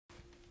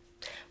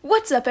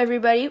What's up,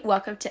 everybody?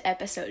 Welcome to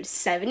episode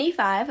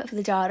 75 of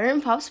the Daughter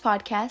and Pops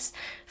podcast.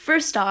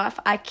 First off,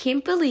 I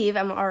can't believe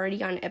I'm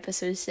already on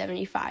episode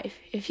 75.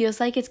 It feels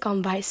like it's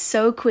gone by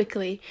so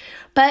quickly.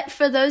 But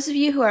for those of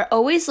you who are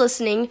always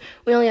listening,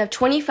 we only have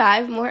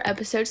 25 more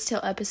episodes till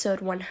episode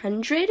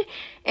 100.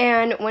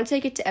 And once I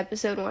get to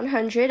episode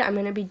 100, I'm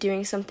going to be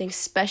doing something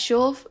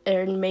special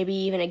or maybe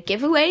even a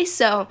giveaway.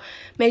 So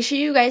make sure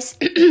you guys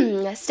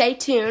stay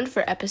tuned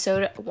for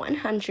episode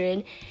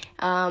 100.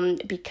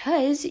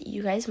 Because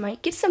you guys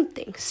might get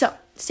something. So,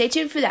 stay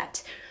tuned for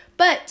that.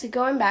 But,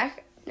 going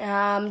back,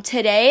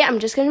 today I'm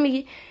just going to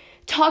be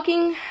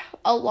talking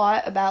a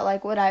lot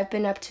about, what I've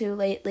been up to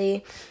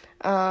lately.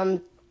 And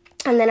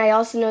then I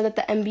also know that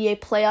the NBA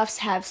playoffs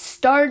have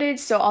started,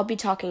 so I'll be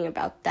talking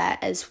about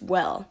that as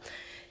well.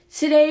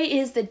 Today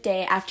is the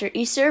day after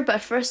Easter, but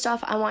first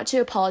off, I want to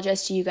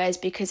apologize to you guys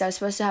because I was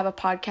supposed to have a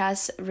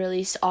podcast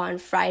released on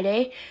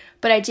Friday,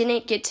 but I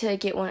didn't get to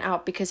get one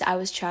out because I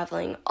was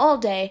traveling all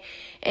day.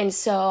 And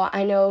so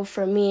I know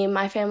for me,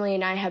 my family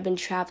and I have been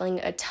traveling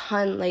a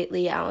ton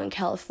lately out in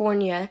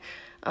California.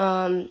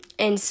 And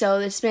so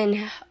it's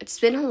been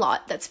a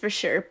lot, that's for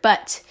sure.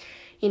 But,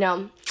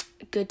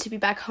 good to be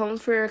back home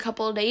for a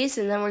couple of days,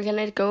 and then we're going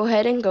to go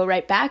ahead and go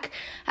right back.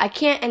 I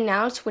can't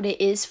announce what it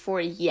is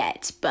for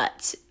yet,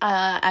 but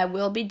I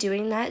will be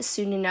doing that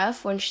soon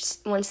enough once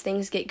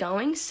things get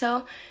going.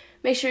 So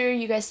make sure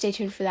you guys stay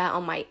tuned for that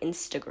on my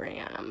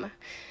Instagram.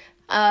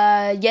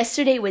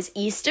 Yesterday was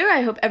Easter.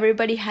 I hope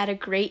everybody had a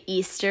great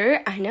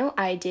Easter. I know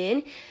I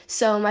did.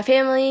 So my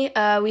family,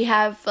 we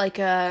have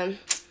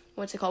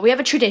we have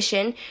a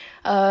tradition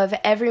of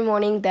every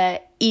morning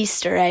that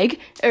Easter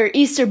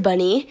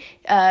bunny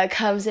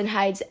comes and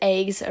hides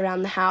eggs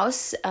around the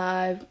house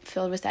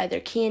filled with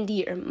either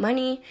candy or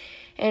money.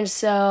 And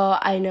so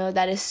I know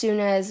that as soon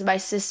as my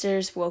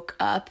sisters woke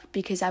up,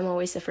 because I'm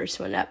always the first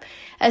one up,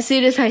 as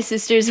soon as my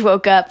sisters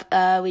woke up,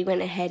 we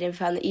went ahead and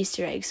found the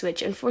Easter eggs,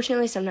 which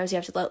unfortunately sometimes you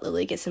have to let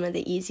Lily get some of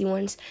the easy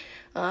ones.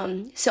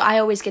 So I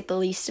always get the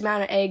least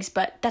amount of eggs,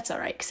 but that's all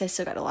right because I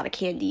still got a lot of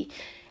candy.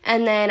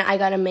 And then I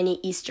got a mini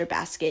Easter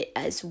basket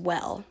as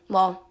well.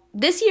 Well,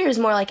 this year is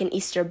more like an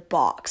Easter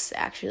box,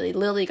 actually.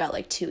 Lily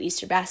got 2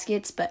 Easter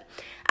baskets, but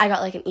I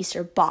got an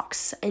Easter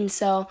box. And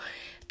so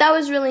that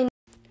was really nice.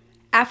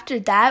 After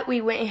that,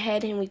 we went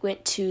ahead and we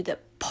went to the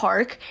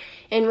park,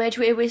 in which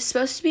it was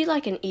supposed to be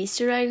an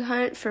Easter egg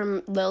hunt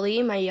from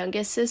Lily, my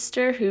youngest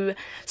sister, who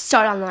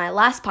started on my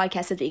last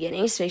podcast at the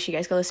beginning. So make sure you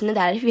guys go listen to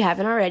that if you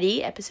haven't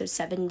already. Episode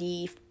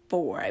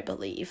 74, I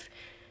believe.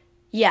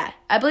 Yeah,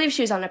 I believe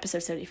she was on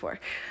episode 74.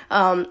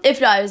 If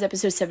not, it was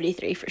episode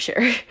 73 for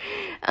sure.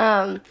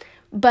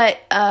 But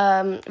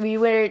we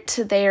went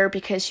to there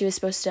because she was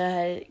supposed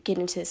to get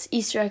into this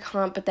Easter egg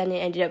hunt, but then it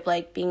ended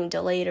up being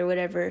delayed or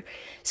whatever.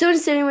 So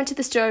instead we went to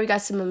the store, we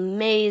got some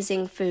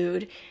amazing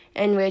food,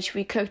 in which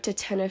we cooked a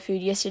ton of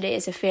food yesterday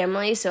as a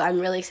family. So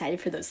I'm really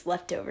excited for those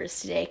leftovers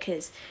today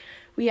because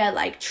we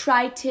had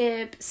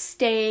tri-tip,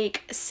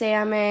 steak,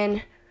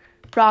 salmon,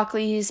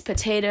 broccoli,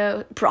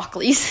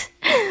 potatoes.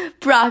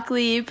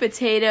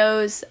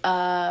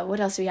 What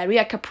else do we had? We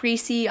had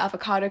caprese,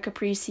 avocado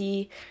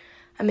caprese.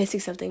 I'm missing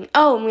something.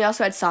 Oh, and we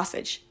also had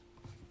sausage.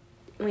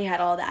 We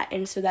had all that,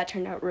 and so that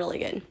turned out really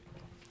good.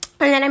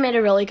 And then I made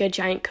a really good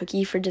giant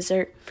cookie for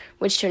dessert,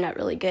 which turned out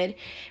really good,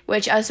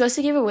 which I was supposed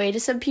to give away to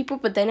some people,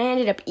 but then I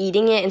ended up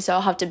eating it, and so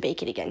I'll have to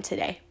bake it again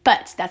today.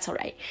 But that's all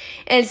right.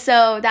 And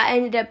so that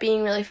ended up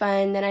being really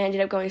fun. Then I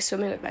ended up going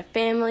swimming with my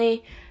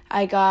family.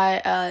 I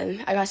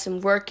got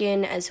some work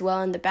in as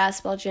well in the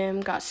basketball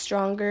gym, got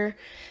stronger.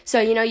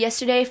 So,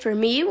 yesterday for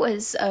me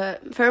was,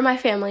 for my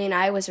family and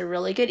I, was a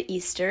really good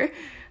Easter.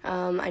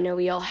 I know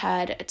we all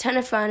had a ton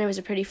of fun. It was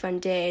a pretty fun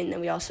day, and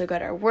then we also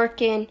got our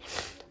work in.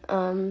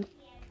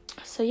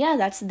 So yeah,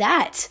 that's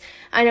that.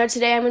 I know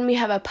today I'm going to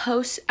have a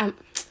post. Oh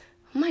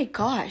my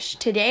gosh.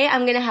 Today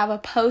I'm going to have a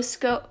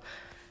post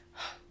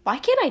Why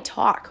can't I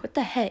talk? What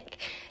the heck?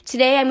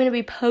 Today I'm going to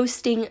be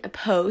posting a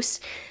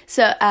post.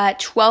 So at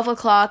 12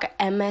 o'clock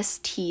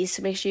MST.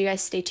 So make sure you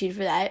guys stay tuned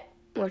for that.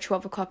 Or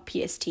 12 o'clock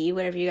PST,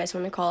 whatever you guys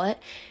want to call it.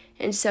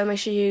 And so make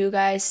sure you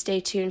guys stay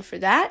tuned for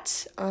that.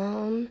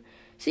 So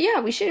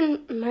yeah,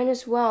 might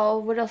as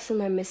well. What else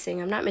am I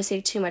missing? I'm not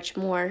missing too much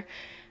more.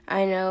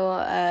 I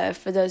know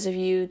for those of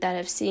you that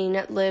have seen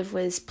it, Liv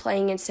was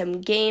playing in some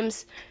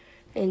games.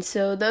 And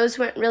so those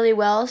went really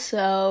well.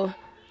 So,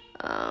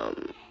 oh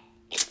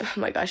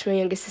my gosh, my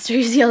youngest sister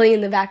is yelling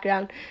in the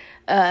background.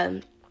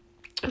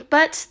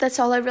 But that's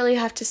all I really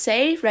have to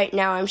say right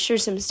now. I'm sure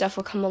some stuff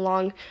will come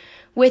along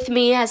with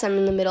me as I'm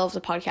in the middle of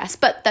the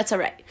podcast. But that's all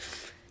right.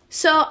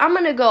 So I'm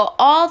going to go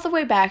all the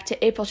way back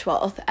to April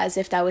 12th, as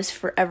if that was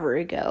forever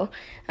ago.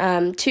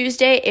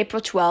 Tuesday,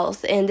 April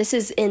 12th, and this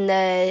is in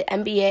the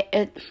NBA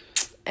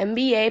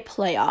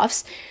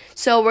playoffs.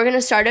 So we're going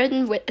to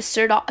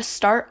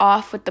start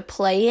off with the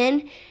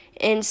play-in.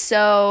 And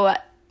so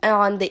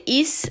on the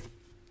East,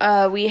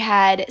 we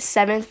had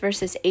 7th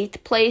versus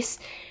 8th place,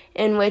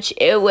 in which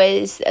it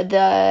was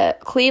the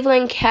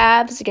Cleveland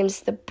Cavs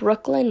against the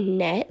Brooklyn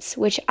Nets,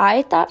 which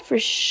I thought for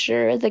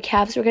sure the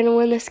Cavs were going to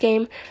win this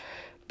game.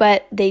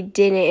 but they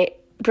didn't.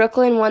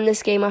 Brooklyn won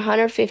this game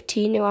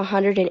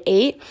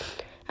 115-108.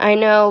 I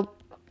know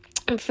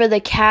for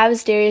the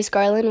Cavs, Darius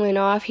Garland went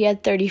off. He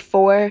had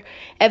 34.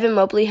 Evan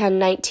Mobley had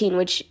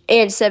 19,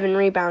 and 7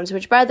 rebounds,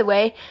 which, by the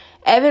way,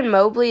 Evan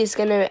Mobley is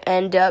going to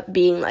end up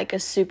being like a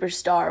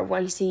superstar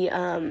once he,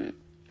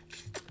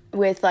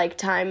 with like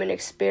time and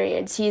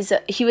experience.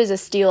 He was a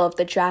steal of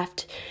the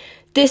draft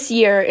this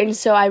year, and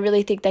so I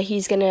really think that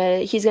he's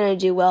gonna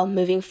do well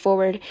moving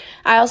forward.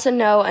 I also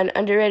know an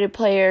underrated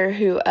player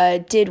who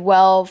did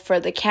well for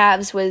the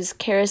Cavs was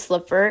Caris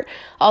LeVert.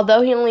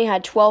 Although he only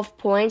had 12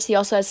 points, he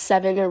also has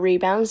 7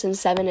 rebounds and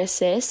 7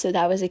 assists, so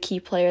that was a key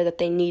player that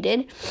they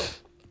needed.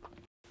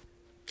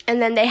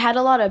 And then they had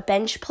a lot of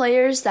bench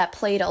players that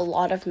played a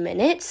lot of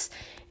minutes,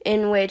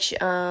 in which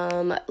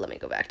let me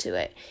go back to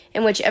it.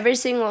 In which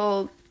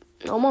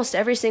almost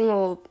every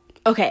single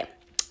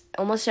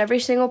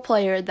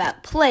player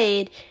that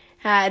played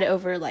had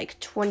over like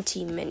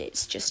 20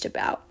 minutes just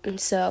about. And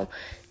so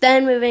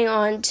then moving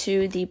on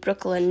to the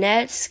Brooklyn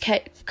Nets,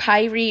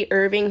 Kyrie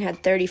Irving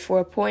had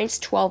 34 points,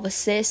 12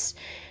 assists.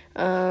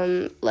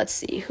 Let's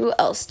see, who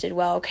else did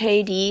well?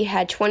 KD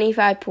had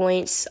 25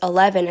 points,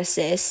 11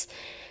 assists.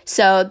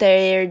 So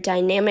their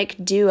dynamic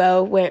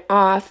duo went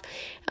off.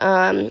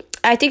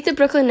 I think the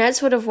Brooklyn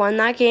Nets would have won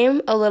that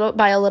game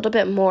by a little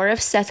bit more if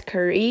Seth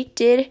Curry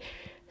did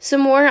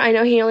some more. I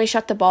know he only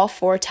shot the ball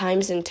 4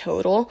 times in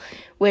total,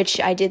 which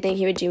I did think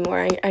he would do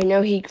more. I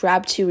know he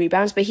grabbed 2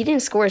 rebounds, but he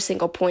didn't score a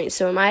single point.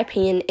 So in my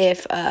opinion,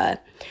 if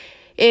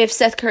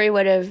Seth Curry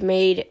would have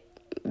made,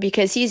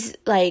 because he's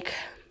like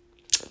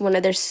one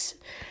of their,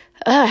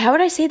 how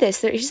would I say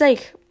this? He's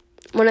like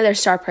one of their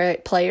star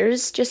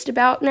players just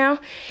about now.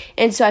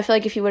 And so I feel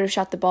like if he would have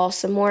shot the ball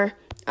some more,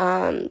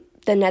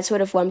 the Nets would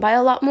have won by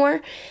a lot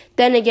more.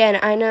 Then again,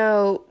 I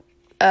know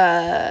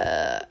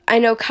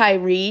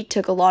Kyrie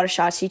took a lot of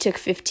shots. He took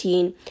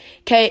 15.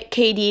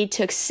 KD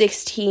took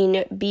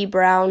 16.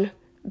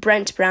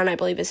 Brent Brown, I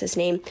believe is his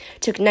name,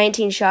 took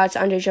 19 shots.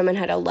 Andre Drummond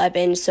had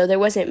 11. So there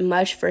wasn't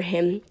much for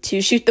him to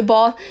shoot the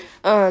ball.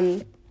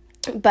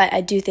 But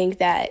I do think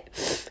that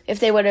if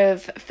they would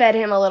have fed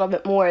him a little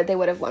bit more, they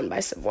would have won by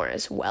some more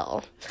as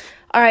well.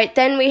 All right,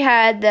 then we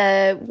had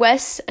the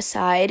West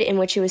side, in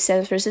which it was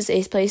 7th versus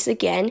 8th place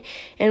again,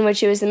 in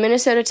which it was the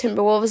Minnesota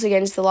Timberwolves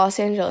against the Los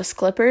Angeles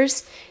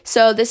Clippers.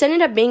 So this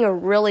ended up being a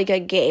really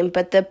good game,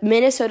 but the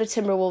Minnesota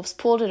Timberwolves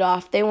pulled it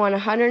off. They won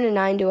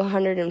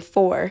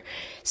 109-104.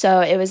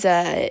 So it was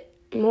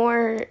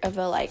more of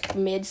a like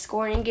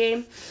mid-scoring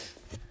game.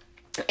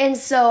 And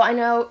so I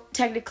know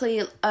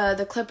technically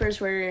the Clippers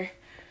were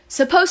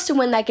supposed to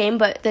win that game,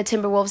 but the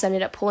Timberwolves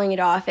ended up pulling it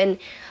off. And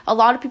a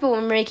lot of people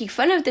were making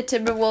fun of the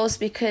Timberwolves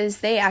because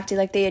they acted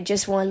like they had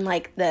just won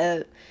like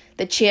the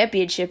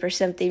championship or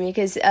something,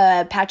 because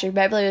Patrick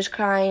Beverley was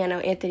crying. I know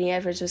Anthony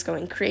Edwards was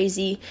going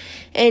crazy.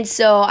 And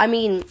so, I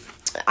mean,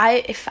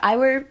 if I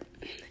were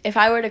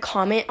to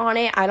comment on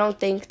it, I don't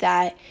think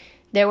that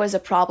there was a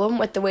problem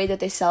with the way that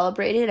they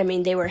celebrated. I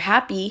mean, they were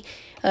happy.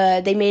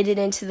 They made it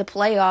into the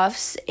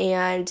playoffs,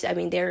 and I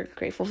mean, they're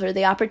grateful for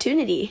the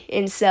opportunity.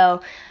 And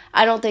so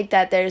I don't think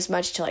that there's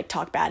much to like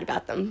talk bad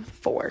about them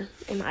for,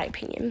 in my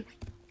opinion.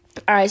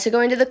 All right, so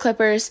going to the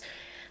Clippers,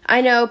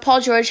 I know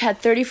Paul George had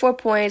 34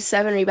 points,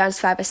 7 rebounds,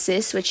 5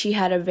 assists, which he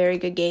had a very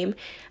good game.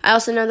 I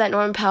also know that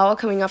Norman Powell,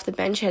 coming off the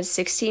bench, had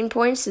 16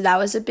 points, so that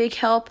was a big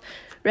help.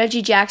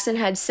 Reggie Jackson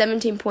had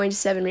 17 points,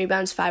 7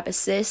 rebounds, 5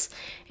 assists,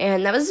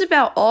 and that was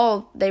about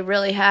all they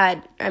really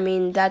had. I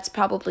mean, that's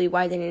probably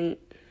why they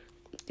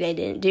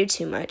didn't do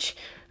too much.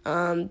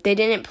 They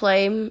didn't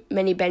play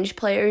many bench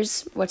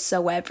players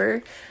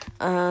whatsoever.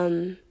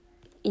 I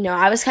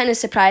was kind of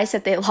surprised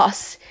that they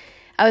lost.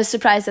 I was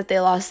surprised that they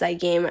lost that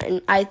game,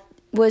 and I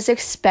was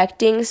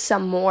expecting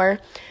some more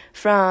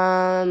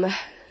from,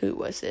 who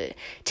was it?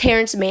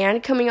 Terrence Mann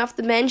coming off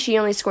the bench. He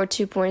only scored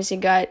 2 points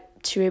and got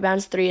 2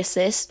 rebounds, 3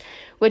 assists,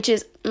 which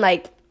is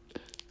like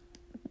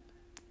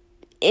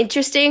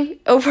interesting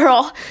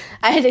overall.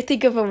 I had to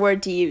think of a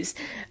word to use.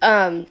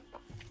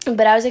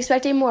 But I was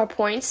expecting more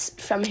points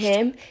from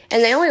him,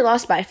 and they only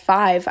lost by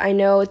 5. I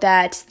know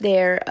that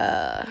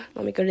let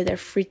me go to their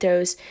free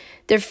throws.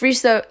 Their free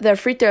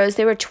throws,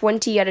 they were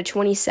 20 out of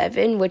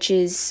 27, which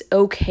is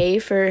okay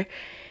for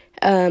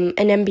an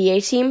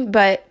NBA team.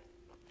 But,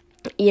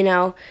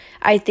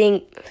 I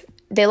think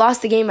they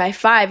lost the game by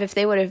 5. If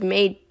they would have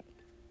made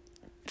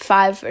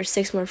 5 or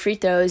 6 more free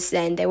throws,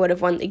 then they would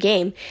have won the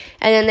game.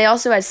 And then they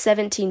also had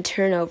 17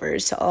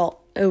 turnovers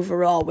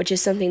overall, which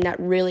is something that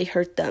really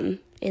hurt them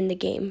in the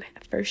game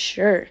for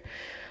sure.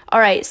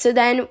 All right, so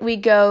then we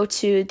go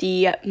to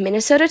the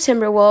Minnesota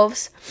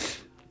Timberwolves,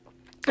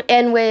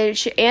 in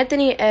which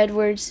Anthony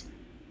Edwards,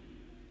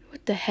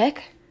 what the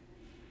heck?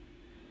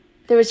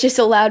 There was just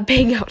a loud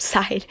bang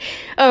outside,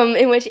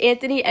 in which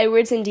Anthony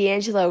Edwards and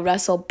D'Angelo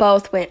Russell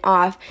both went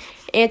off.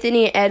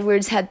 Anthony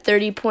Edwards had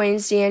 30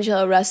 points.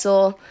 D'Angelo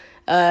Russell,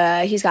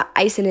 he's got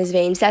ice in his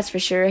veins, that's for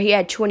sure. He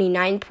had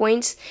 29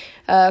 points.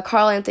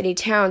 Karl Anthony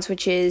Towns,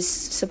 which is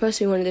supposed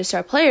to be one of their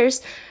star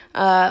players,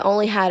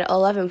 only had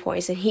 11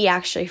 points, and he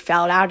actually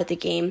fouled out of the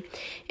game.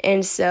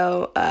 And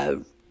so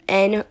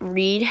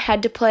Reed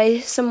had to play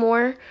some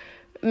more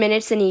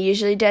minutes than he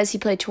usually does. He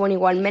played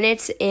 21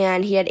 minutes,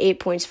 and he had 8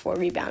 points, 4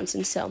 rebounds.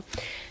 And so,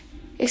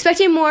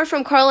 expecting more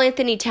from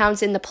Karl-Anthony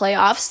Towns in the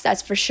playoffs,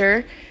 that's for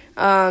sure.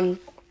 But,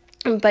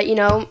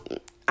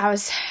 I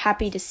was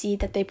happy to see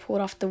that they pulled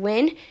off the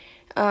win.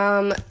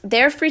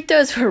 Their free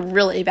throws were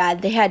really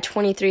bad. They had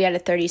 23 out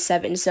of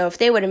 37, so if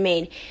they would have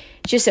made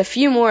just a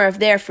few more of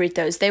their free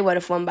throws, they would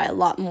have won by a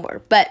lot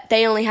more. But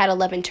they only had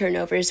 11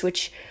 turnovers,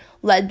 which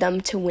led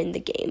them to win the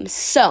game.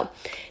 So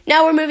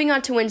now we're moving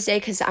on to Wednesday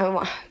because I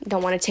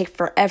don't want to take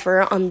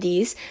forever on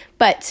these.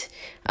 But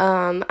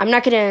I'm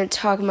not going to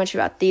talk much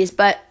about these.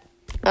 But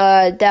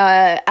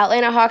the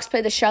Atlanta Hawks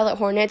played the Charlotte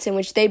Hornets, in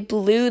which they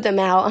blew them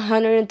out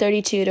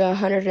 132 to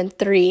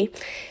 103.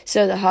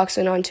 So the Hawks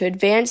went on to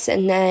advance.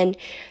 And then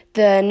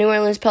the New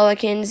Orleans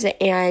Pelicans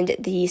and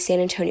the San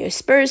Antonio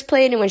Spurs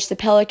played, in which the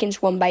Pelicans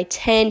won by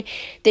 10.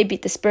 They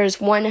beat the Spurs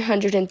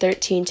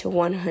 113 to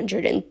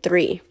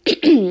 103.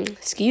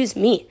 Excuse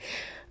me.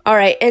 All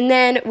right, and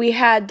then we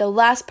had the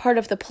last part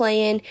of the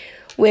play-in,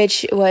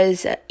 which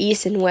was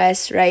East and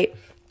West, right?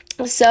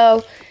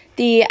 So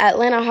the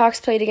Atlanta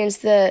Hawks played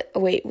against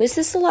was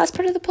this the last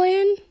part of the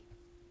play-in?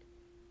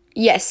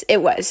 Yes,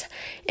 it was.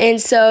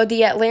 And so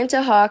the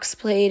Atlanta Hawks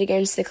played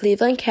against the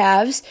Cleveland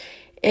Cavs,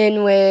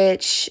 in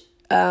which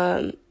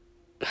I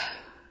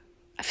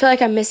feel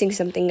like I'm missing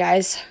something,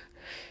 guys.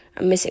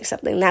 I'm missing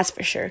something, that's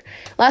for sure.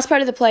 Last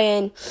part of the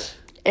play-in.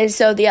 And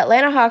so the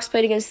Atlanta Hawks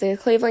played against the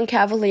Cleveland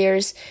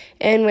Cavaliers,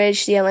 in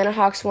which the Atlanta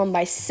Hawks won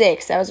by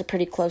 6. That was a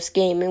pretty close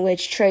game, in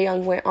which Trae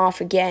Young went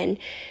off again.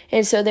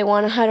 And so they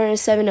won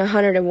 107 to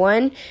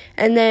 101.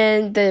 And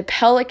then the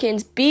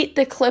Pelicans beat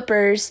the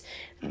Clippers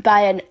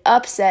by an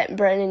upset.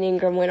 Brandon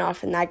Ingram went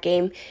off in that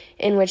game,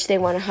 in which they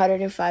won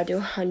 105 to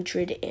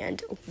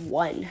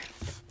 101.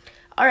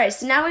 All right,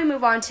 so now we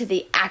move on to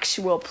the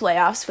actual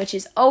playoffs, which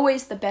is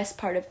always the best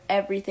part of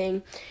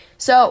everything.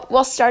 So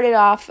we'll start it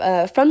off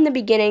from the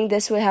beginning.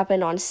 This would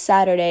happen on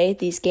Saturday,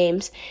 these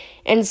games.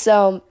 And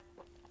so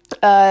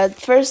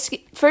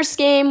first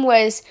game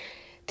was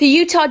the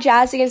Utah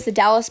Jazz against the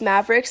Dallas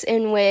Mavericks,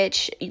 in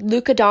which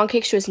Luka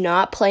Doncic was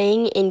not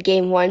playing in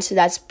Game 1, so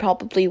that's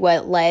probably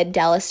what led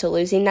Dallas to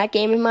losing that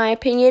game, in my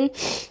opinion.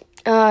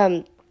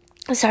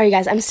 Sorry,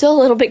 guys, I'm still a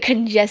little bit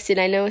congested.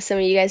 I know some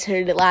of you guys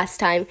heard it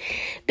last time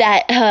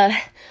that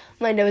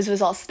my nose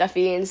was all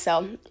stuffy, and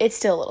so it's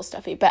still a little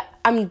stuffy, but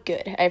I'm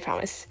good, I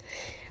promise.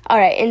 All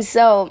right, and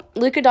so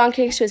Luka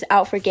Doncic was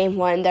out for Game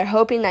 1. They're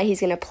hoping that he's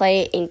going to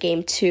play in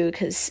Game 2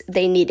 because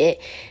they need it.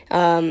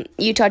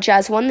 Utah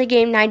Jazz won the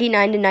game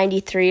 99 to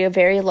 93, a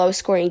very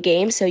low-scoring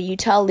game, so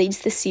Utah leads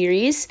the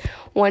series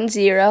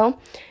 1-0.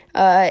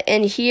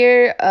 And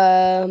here,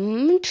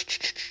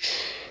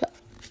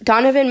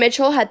 Donovan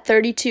Mitchell had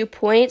 32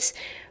 points.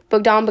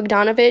 Bogdan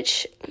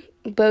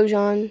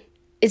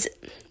is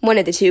one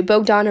of the two,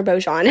 Bogdan or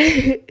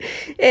Bojan.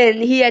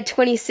 And he had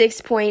 26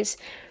 points.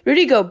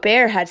 Rudy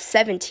Gobert had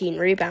 17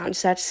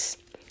 rebounds. That's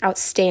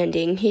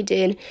outstanding. He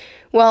did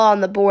well on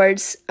the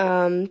boards.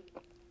 And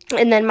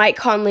then Mike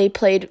Conley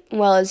played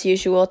well as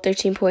usual,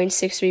 13 points,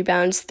 6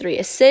 rebounds, 3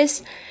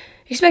 assists.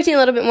 Expecting a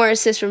little bit more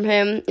assists from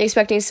him.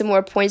 Expecting some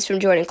more points from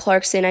Jordan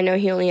Clarkson. I know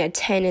he only had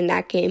 10 in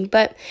that game,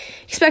 but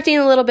expecting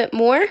a little bit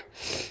more.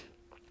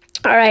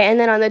 All right, and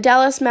then on the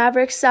Dallas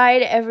Mavericks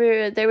side,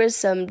 there was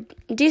some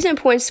decent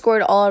points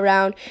scored all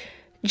around.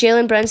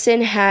 Jalen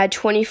Brunson had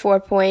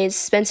 24 points.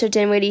 Spencer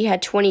Dinwiddie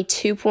had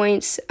 22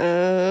 points.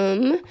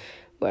 Where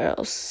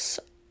else?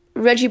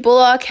 Reggie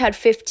Bullock had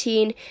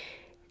 15.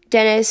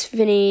 Dennis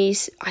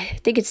Finney-Smith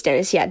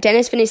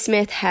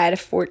had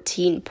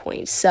 14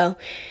 points. So,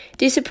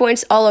 decent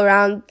points all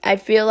around. I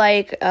feel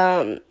like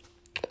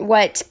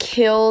what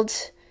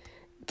killed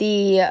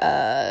the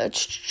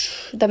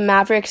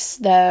Mavericks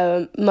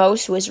the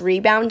most was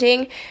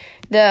rebounding.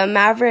 The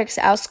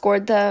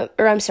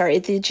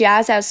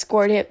Jazz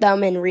outscored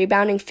them in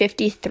rebounding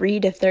 53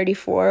 to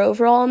 34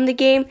 overall in the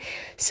game.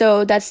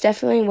 So that's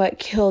definitely what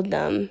killed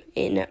them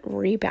in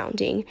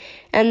rebounding.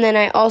 And then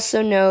I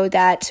also know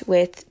that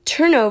with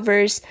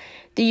turnovers,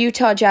 the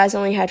Utah Jazz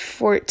only had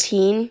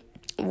 14.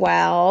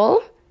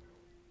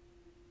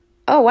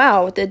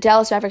 The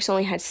Dallas Mavericks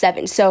only had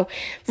 7. So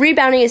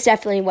rebounding is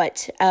definitely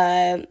what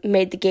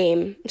made the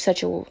game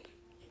such a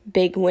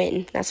big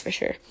win, that's for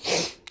sure.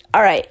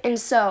 All right, and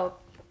so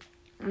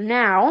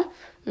now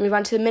move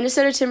on to the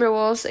Minnesota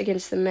Timberwolves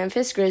against the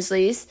Memphis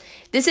Grizzlies.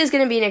 This is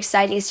going to be an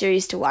exciting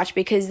series to watch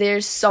because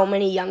there's so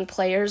many young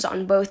players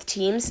on both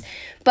teams.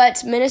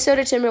 But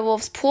Minnesota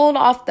Timberwolves pulled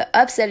off the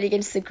upset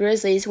against the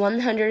Grizzlies,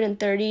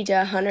 130 to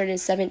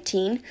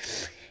 117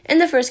 in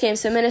the first game.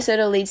 So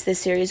Minnesota leads this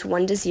series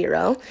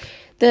 1-0.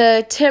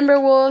 The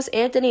Timberwolves,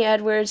 Anthony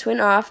Edwards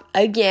went off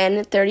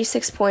again,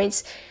 36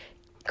 points.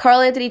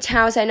 Karl-Anthony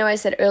Towns, I know I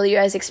said earlier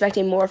I was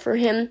expecting more from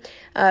him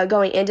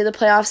going into the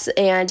playoffs,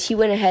 and he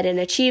went ahead and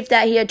achieved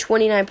that. He had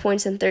 29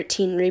 points and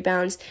 13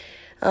 rebounds.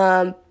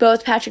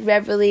 Both Patrick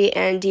Beverley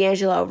and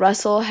D'Angelo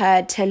Russell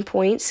had 10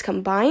 points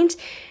combined.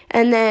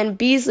 And then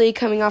Beasley,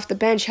 coming off the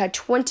bench, had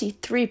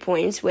 23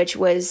 points, which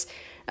was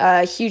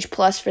a huge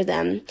plus for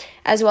them,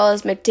 as well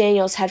as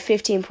McDaniels had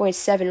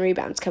 15.7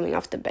 rebounds coming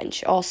off the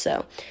bench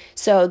also.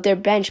 So their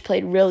bench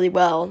played really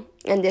well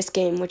in this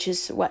game, which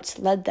is what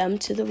led them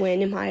to the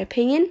win, in my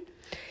opinion.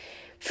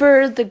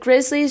 For the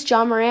Grizzlies,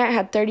 John Morant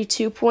had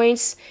 32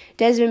 points,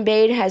 Desmond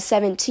Bane had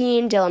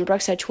 17, Dillon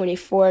Brooks had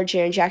 24,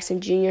 Jaren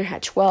Jackson Jr.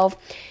 had 12,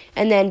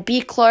 and then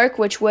B. Clark,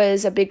 which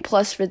was a big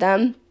plus for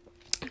them,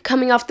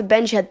 coming off the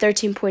bench, had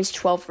 13 points,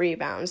 12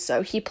 rebounds,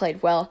 so he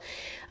played well.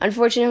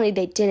 Unfortunately,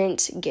 they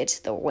didn't get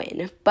the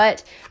win,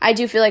 but I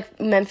do feel like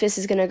Memphis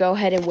is going to go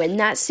ahead and win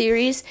that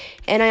series,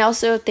 and I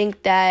also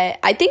think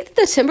that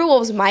the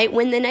Timberwolves might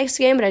win the next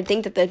game, but I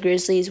think that the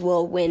Grizzlies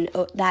will win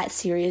that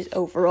series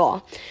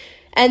overall.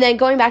 And then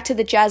going back to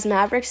the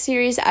Jazz-Mavericks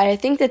series, I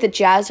think that the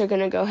Jazz are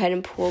going to go ahead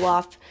and pull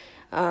off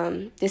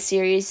the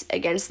series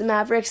against the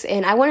Mavericks,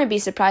 and I wouldn't be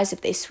surprised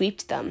if they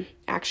sweeped them,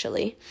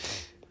 actually.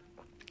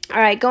 All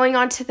right, going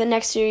on to the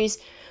next series,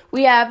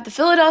 we have the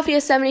Philadelphia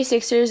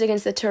 76ers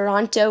against the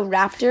Toronto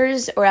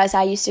Raptors, or as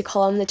I used to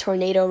call them, the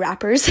Tornado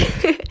Rappers.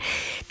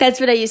 That's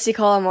what I used to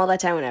call them all the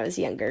time when I was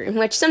younger,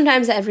 which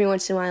sometimes every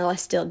once in a while I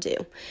still do.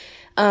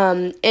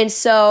 And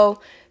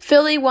so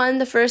Philly won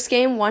the first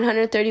game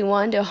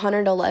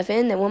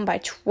 131-111. They won by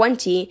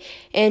 20,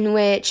 in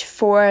which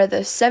for the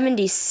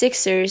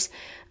 76ers,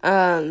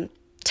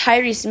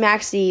 Tyrese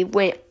Maxey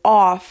went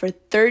off for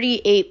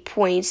 38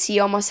 points. He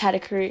almost had a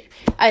career...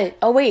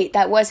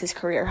 that was his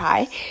career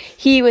high.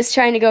 He was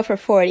trying to go for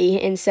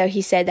 40, and so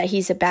he said that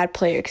he's a bad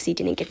player because he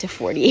didn't get to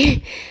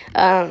 40.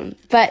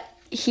 But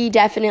he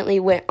definitely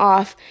went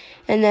off.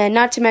 And then,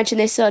 not to mention,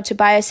 they still had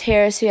Tobias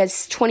Harris, who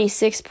has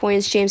 26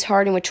 points, James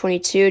Harden with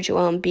 22,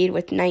 Joel Embiid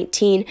with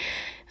 19.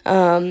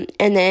 And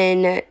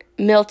then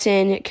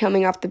Milton,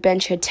 coming off the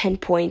bench, had 10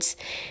 points.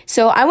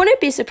 So I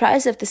wouldn't be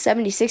surprised if the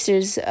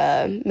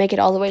 76ers make it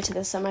all the way to the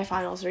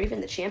semifinals or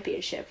even the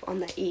championship on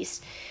the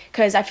East.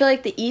 Because I feel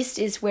like the East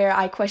is where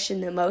I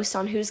question the most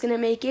on who's going to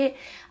make it.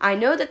 I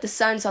know that the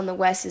Suns on the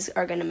West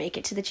are going to make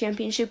it to the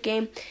championship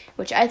game,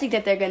 which I think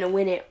that they're going to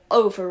win it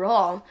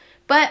overall.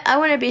 But I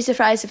wouldn't be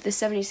surprised if the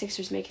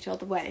 76ers make it all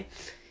the way.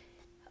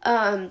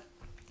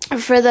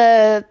 For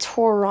the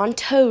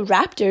Toronto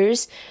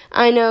Raptors,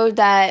 I know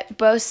that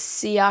both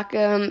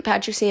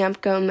Patrick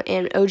Siakam,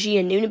 and OG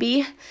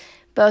Anunoby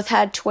both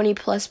had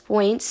 20-plus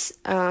points,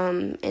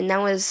 and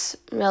that was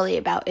really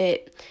about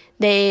it.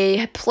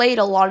 They played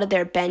a lot of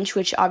their bench,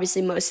 which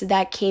obviously most of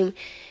that came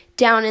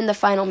down in the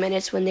final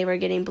minutes when they were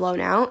getting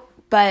blown out,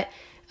 but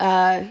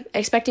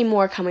expecting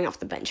more coming off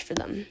the bench for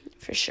them,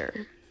 for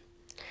sure.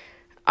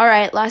 All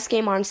right, last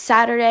game on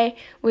Saturday,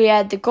 we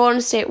had the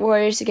Golden State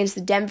Warriors against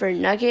the Denver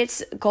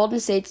Nuggets. Golden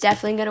State's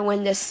definitely going to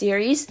win this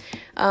series.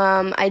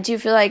 I do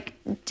feel like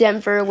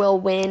Denver will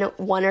win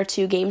one or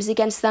two games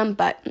against them,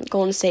 but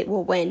Golden State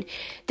will win.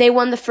 They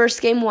won the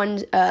first game, so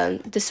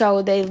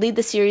they lead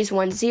the series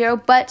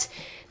 1-0, but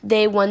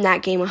they won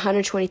that game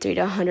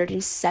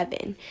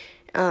 123-107.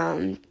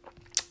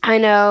 I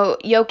know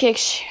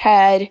Jokic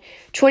had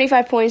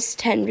 25 points,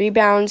 10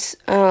 rebounds,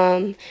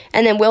 and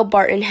then Will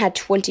Barton had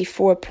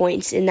 24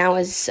 points, and that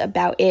was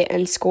about it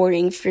in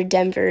scoring for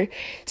Denver.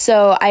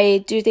 So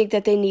I do think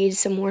that they need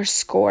some more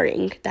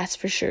scoring, that's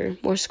for sure,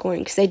 more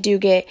scoring, because they do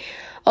get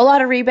a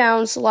lot of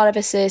rebounds, a lot of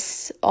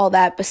assists, all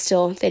that, but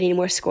still they need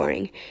more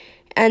scoring.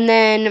 And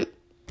then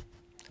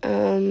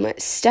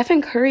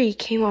Stephen Curry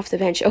came off the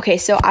bench. Okay,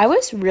 so I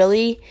was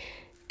really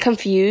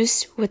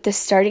confused with the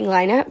starting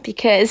lineup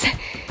because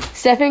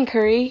Stephen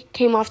Curry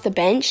came off the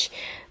bench,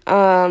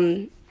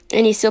 and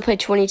he still played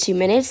 22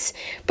 minutes.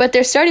 But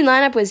their starting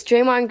lineup was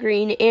Draymond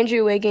Green,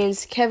 Andrew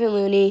Wiggins, Kevin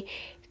Looney,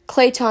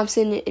 Klay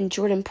Thompson, and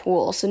Jordan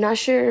Poole. So not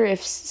sure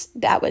if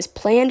that was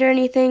planned or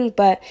anything,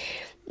 but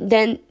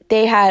then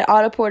they had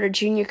Otto Porter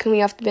Jr.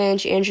 coming off the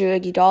bench, Andrew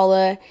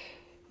Iguodala,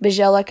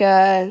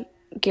 Bjelica,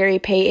 Gary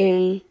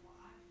Payton,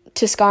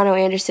 Toscano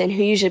Anderson,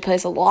 who usually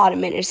plays a lot of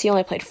minutes. He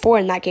only played 4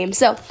 in that game.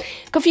 So,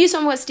 confused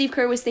on what Steve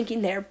Kerr was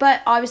thinking there,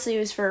 but obviously it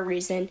was for a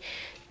reason.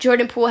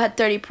 Jordan Poole had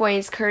 30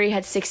 points. Curry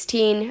had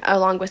 16,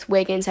 along with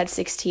Wiggins had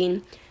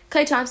 16.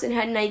 Klay Thompson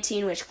had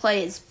 19, which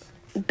Klay is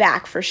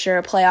back for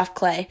sure, playoff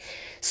Klay.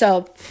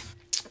 So,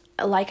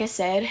 like I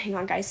said, hang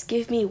on guys,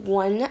 give me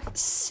 1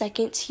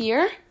 second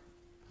here.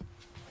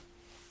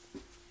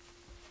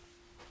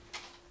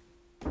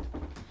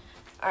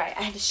 Alright,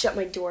 I had to shut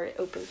my door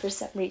open for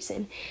some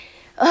reason.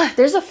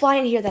 There's a fly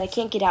in here that I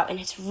can't get out, and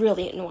it's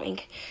really annoying.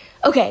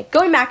 Okay,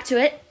 going back to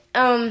it.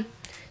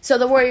 So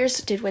the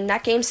Warriors did win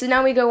that game. So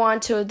now we go on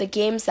to the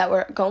games that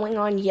were going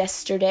on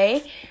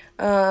yesterday.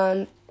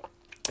 In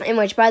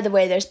which, by the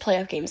way, there's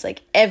playoff games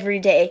like every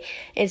day.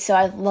 And so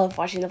I love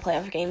watching the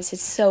playoff games.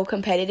 It's so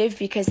competitive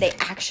because they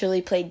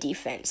actually play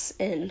defense.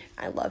 And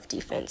I love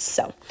defense.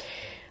 So,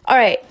 all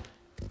right.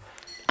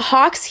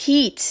 Hawks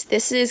Heat.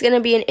 This is going to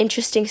be an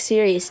interesting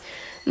series.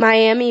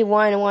 Miami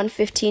won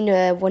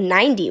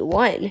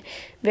 115-191.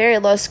 Very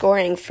low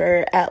scoring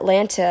for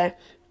Atlanta.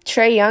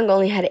 Trae Young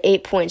only had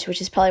 8 points,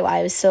 which is probably why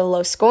it was so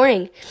low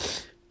scoring.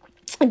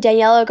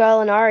 Danilo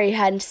Gallinari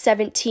had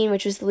 17,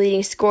 which was the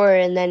leading scorer,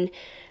 and then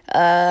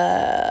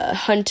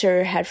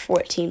Hunter had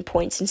 14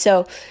 points. And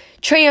so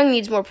Trae Young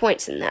needs more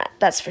points than that.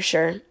 That's for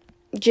sure.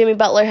 Jimmy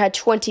Butler had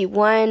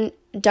 21.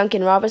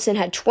 Duncan Robinson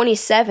had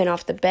 27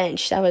 off the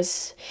bench. That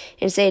was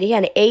insane. He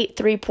had 8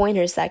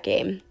 3-pointers that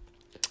game.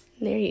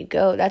 There you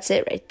go. That's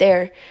it right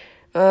there.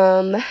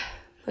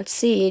 Let's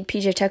see.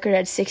 PJ Tucker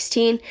had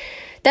 16.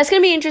 That's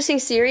going to be an interesting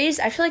series.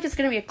 I feel like it's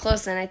going to be a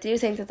close one. I do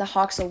think that the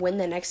Hawks will win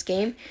the next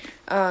game.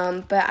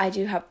 But I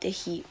do have the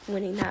Heat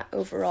winning that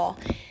overall.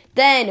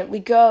 Then we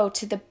go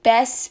to the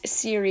best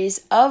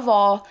series of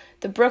all,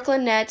 the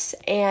Brooklyn Nets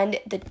and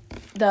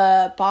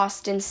the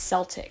Boston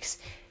Celtics.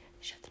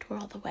 Shut the door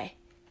all the way.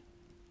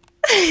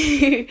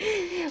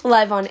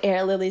 Live on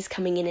air, Lily's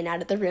coming in and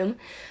out of the room.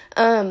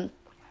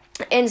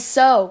 And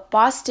so,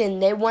 Boston,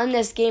 they won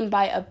this game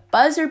by a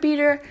buzzer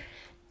beater.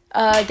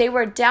 They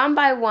were down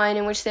by 1,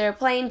 in which they were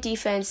playing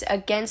defense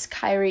against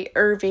Kyrie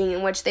Irving,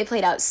 in which they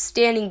played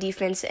outstanding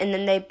defense, and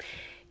then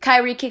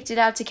Kyrie kicked it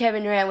out to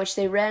Kevin Durant, which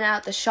they ran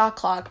out the shot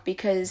clock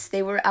because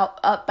they were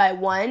up by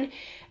 1,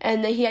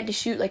 and then he had to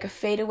shoot like a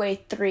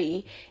fadeaway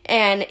 3,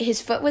 and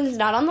his foot was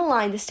not on the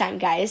line this time,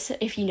 guys.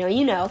 If you know,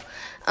 you know.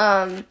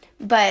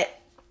 But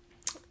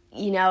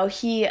you know,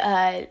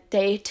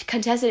 they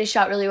contested his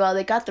shot really well.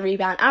 They got the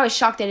rebound. I was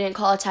shocked they didn't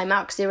call a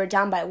timeout because they were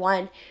down by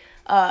 1.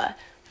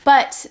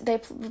 But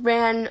they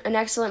ran an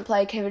excellent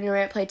play. Kevin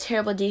Durant played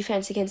terrible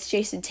defense against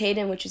Jason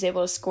Tatum, which was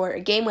able to score a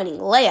game-winning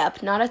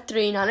layup, not a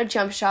 3, not a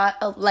jump shot,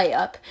 a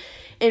layup,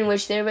 in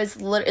which it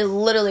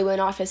literally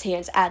went off his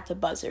hands at the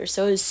buzzer.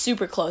 So it was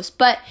super close.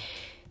 But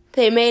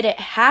they made it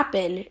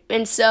happen,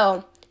 and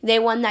so they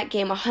won that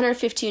game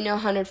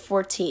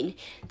 115-114.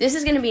 This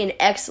is going to be an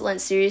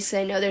excellent series because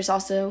I know there's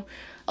also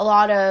a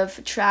lot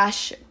of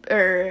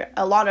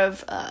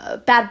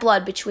bad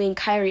blood between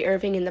Kyrie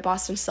Irving and the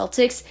Boston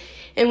Celtics,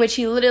 in which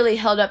he literally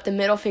held up the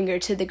middle finger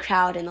to the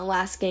crowd in the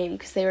last game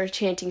because they were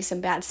chanting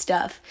some bad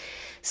stuff.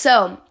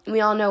 So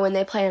we all know when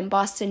they play in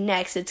Boston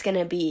next, it's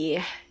gonna be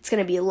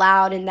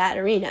loud in that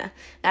arena.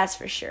 That's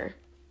for sure.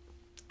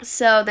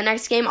 So the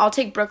next game, I'll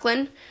take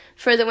Brooklyn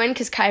for the win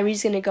because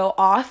Kyrie's gonna go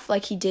off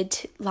like he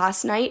did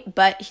last night,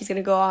 but he's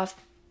gonna go off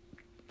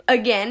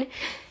again,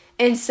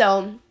 and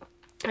so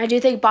I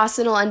do think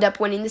Boston will end up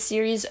winning the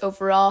series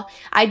overall.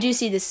 I do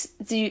see this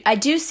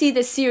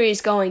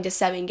series going to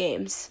 7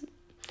 games.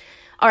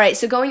 All right,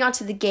 so going on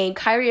to the game,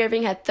 Kyrie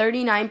Irving had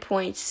 39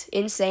 points,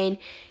 insane.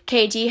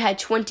 KD had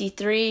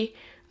 23.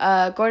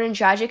 Gordon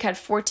Dragic had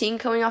 14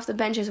 coming off the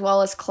bench, as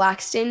well as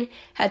Claxton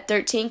had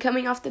 13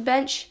 coming off the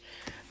bench.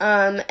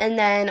 And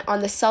then on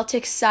the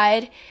Celtics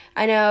side,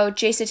 I know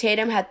Jason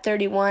Tatum had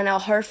 31, Al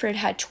Horford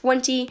had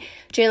 20,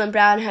 Jaylen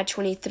Brown had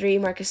 23,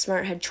 Marcus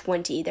Smart had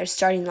 20. Their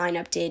starting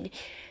lineup did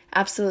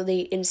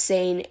absolutely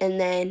insane, and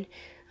then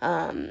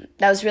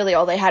that was really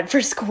all they had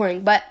for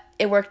scoring, but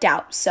it worked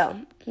out, so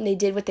they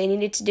did what they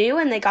needed to do,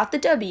 and they got the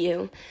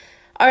W.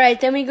 All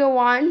right, then we go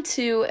on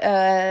to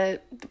the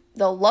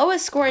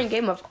lowest scoring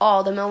game of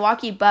all, the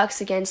Milwaukee Bucks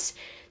against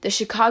the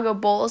Chicago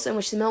Bulls, in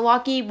which the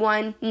Milwaukee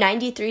won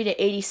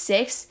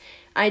 93-86.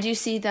 I do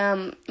see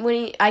them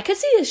winning. I could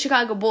see the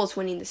Chicago Bulls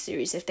winning the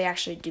series if they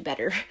actually do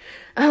better.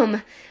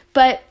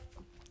 But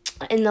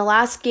in the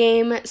last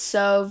game,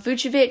 so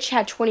Vucevic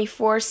had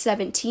 24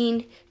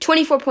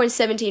 points,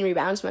 17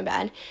 rebounds, my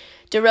bad.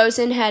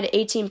 DeRozan had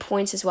 18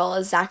 points as well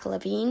as Zach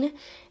LaVine.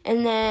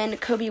 And then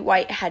Kobe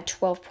White had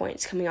 12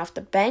 points coming off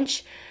the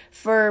bench.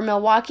 For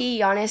Milwaukee,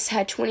 Giannis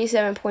had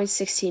 27 points,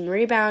 16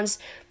 rebounds.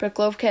 Brook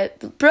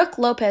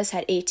Lopez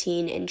had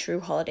 18, and Drew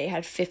Holiday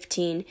had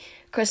 15.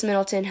 Chris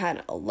Middleton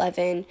had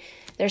 11.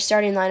 Their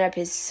starting lineup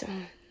is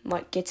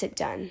what gets it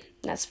done,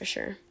 that's for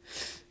sure.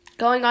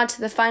 Going on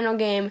to the final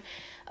game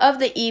of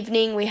the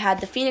evening, we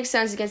had the Phoenix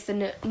Suns against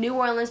the New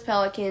Orleans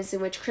Pelicans, in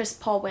which Chris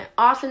Paul went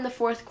off in the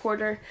fourth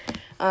quarter.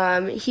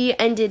 He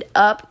ended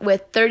up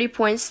with 30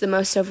 points, the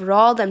most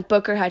overall. Then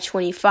Booker had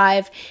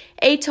 25,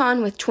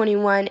 Ayton with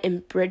 21,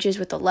 and Bridges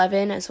with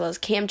 11, as well as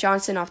Cam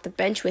Johnson off the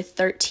bench with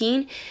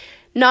 13.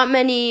 Not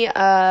many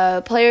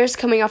players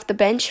coming off the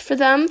bench for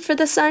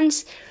the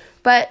Suns,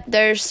 but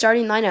their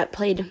starting lineup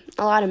played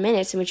a lot of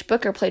minutes, in which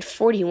Booker played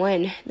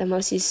 41, the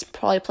most he's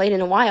probably played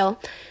in a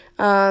while.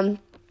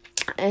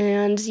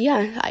 And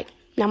yeah,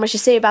 not much to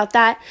say about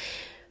that.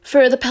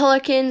 For the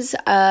Pelicans,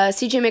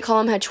 CJ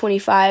McCollum had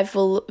 25.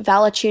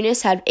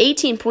 Valanciunas had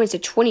 18 points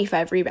and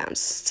 25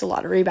 rebounds. It's a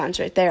lot of rebounds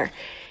right there.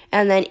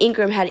 And then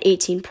Ingram had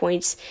 18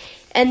 points.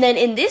 And then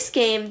in this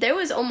game, there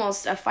was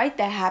almost a fight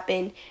that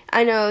happened.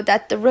 I know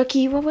that the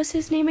rookie, what was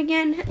his name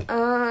again?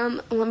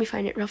 Let me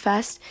find it real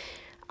fast.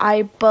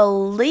 I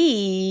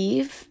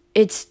believe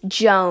it's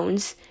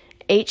Jones,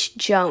 H.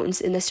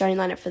 Jones, in the starting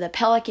lineup for the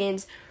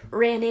Pelicans,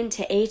 ran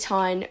into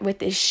Ayton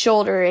with his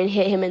shoulder and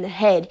hit him in the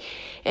head.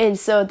 And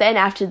so then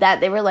after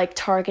that, they were like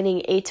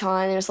targeting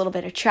Ayton. There was a little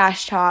bit of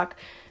trash talk.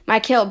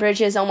 Mikal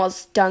Bridges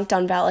almost dunked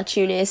on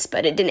Valanciunas,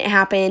 but it didn't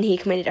happen. He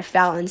committed a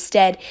foul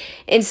instead.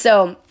 And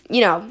so,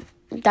 you know,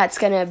 that's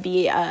going to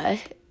be,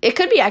 it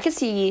could be, I could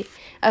see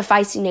a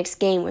feisty next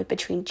game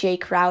between Jay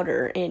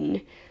Crowder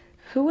and,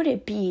 who would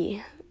it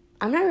be?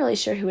 I'm not really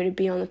sure who it would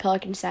be on the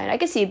Pelican side. I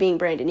could see it being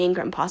Brandon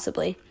Ingram,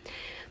 possibly.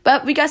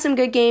 But we got some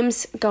good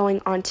games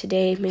going on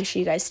today. Make sure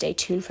you guys stay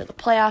tuned for the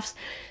playoffs.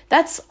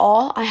 That's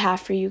all I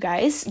have for you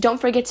guys. Don't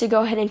forget to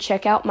go ahead and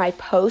check out my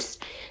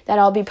post that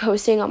I'll be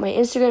posting on my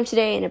Instagram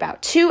today in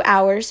about 2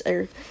 hours,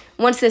 or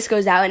once this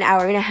goes out, an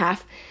hour and a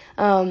half.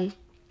 And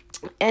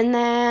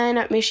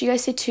then make sure you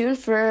guys stay tuned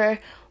for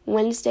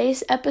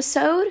Wednesday's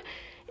episode.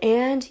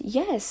 And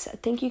yes,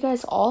 thank you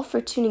guys all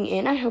for tuning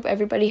in. I hope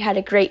everybody had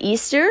a great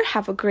Easter.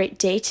 Have a great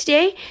day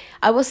today.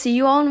 I will see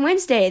you all on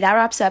Wednesday. That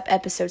wraps up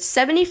episode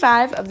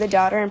 75 of the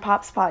Daughter and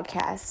Pops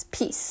podcast.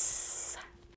 Peace.